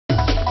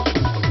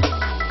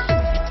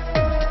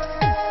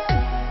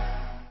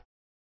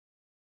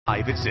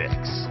Live at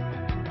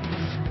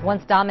 6.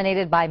 Once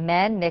dominated by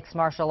men, mixed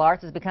martial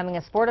arts is becoming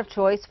a sport of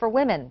choice for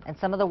women, and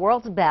some of the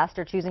world's best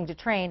are choosing to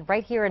train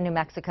right here in New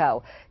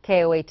Mexico.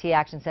 KOAT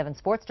Action 7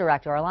 Sports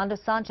Director Orlando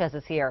Sanchez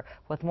is here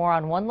with more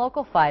on one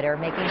local fighter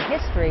making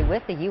history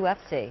with the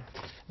UFC.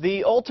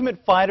 The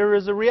Ultimate Fighter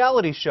is a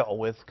reality show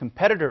with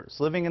competitors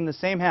living in the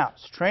same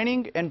house,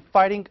 training and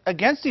fighting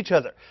against each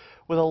other,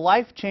 with a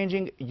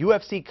life-changing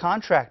UFC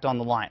contract on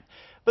the line.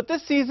 But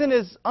this season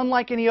is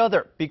unlike any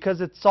other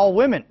because it's all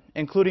women,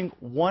 including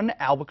one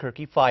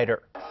Albuquerque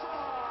fighter.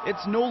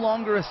 It's no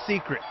longer a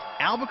secret.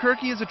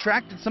 Albuquerque has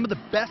attracted some of the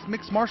best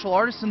mixed martial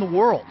artists in the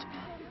world.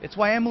 It's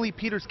why Emily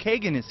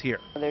Peters-Kagan is here.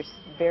 There's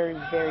very,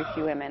 very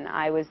few women.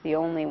 I was the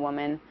only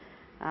woman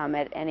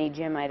at any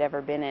gym I'd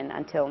ever been in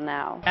until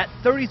now. At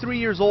 33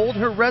 years old,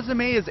 her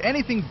resume is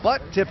anything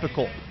but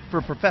typical for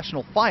a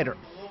professional fighter.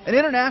 An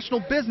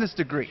international business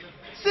degree,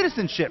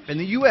 citizenship in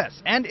the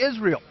U.S. and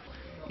Israel,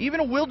 even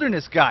a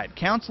wilderness guide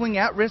counseling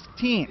at-risk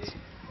teens.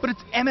 But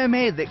it's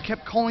MMA that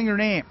kept calling her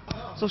name,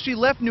 so she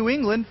left New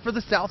England for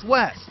the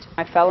Southwest.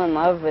 I fell in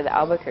love with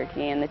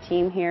Albuquerque and the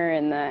team here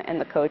and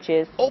the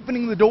coaches.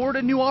 Opening the door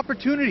to new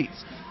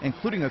opportunities,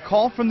 including a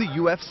call from the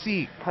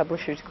UFC.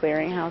 Publishers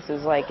Clearinghouse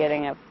is like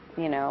getting a,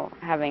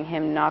 having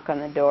him knock on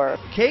the door.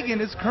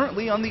 Kagan is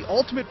currently on the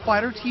Ultimate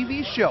Fighter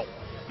TV show,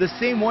 the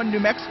same one New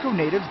Mexico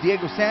natives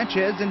Diego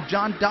Sanchez and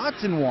John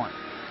Dodson won.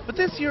 But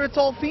this year it's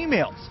all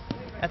females.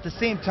 At the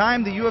same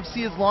time, the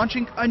UFC is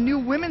launching a new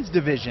women's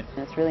division.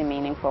 It's really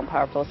meaningful and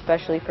powerful,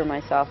 especially for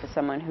myself as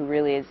someone who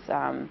really is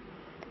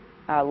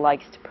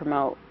likes to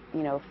promote,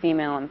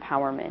 female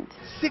empowerment.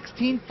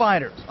 16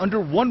 fighters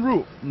under one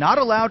roof, not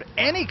allowed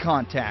any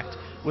contact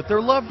with their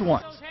loved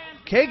ones.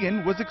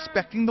 Kagan was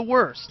expecting the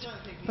worst,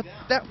 but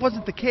that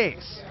wasn't the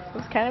case. It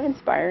was kind of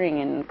inspiring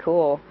and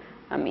cool.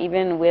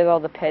 Even with all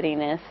the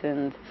pettiness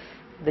and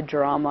the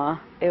drama,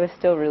 it was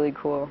still really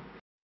cool.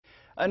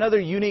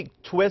 Another unique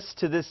twist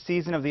to this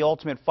season of The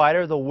Ultimate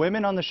Fighter, the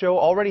women on the show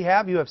already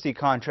have UFC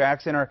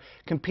contracts and are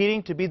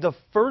competing to be the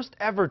first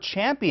ever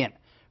champion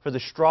for the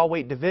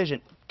strawweight division.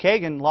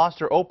 Kagan lost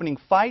her opening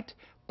fight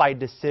by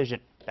decision.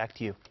 Back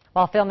to you.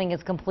 While filming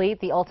is complete,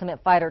 The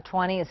Ultimate Fighter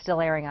 20 is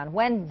still airing on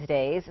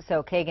Wednesdays,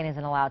 so Kagan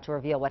isn't allowed to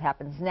reveal what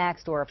happens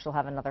next or if she'll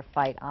have another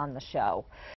fight on the show.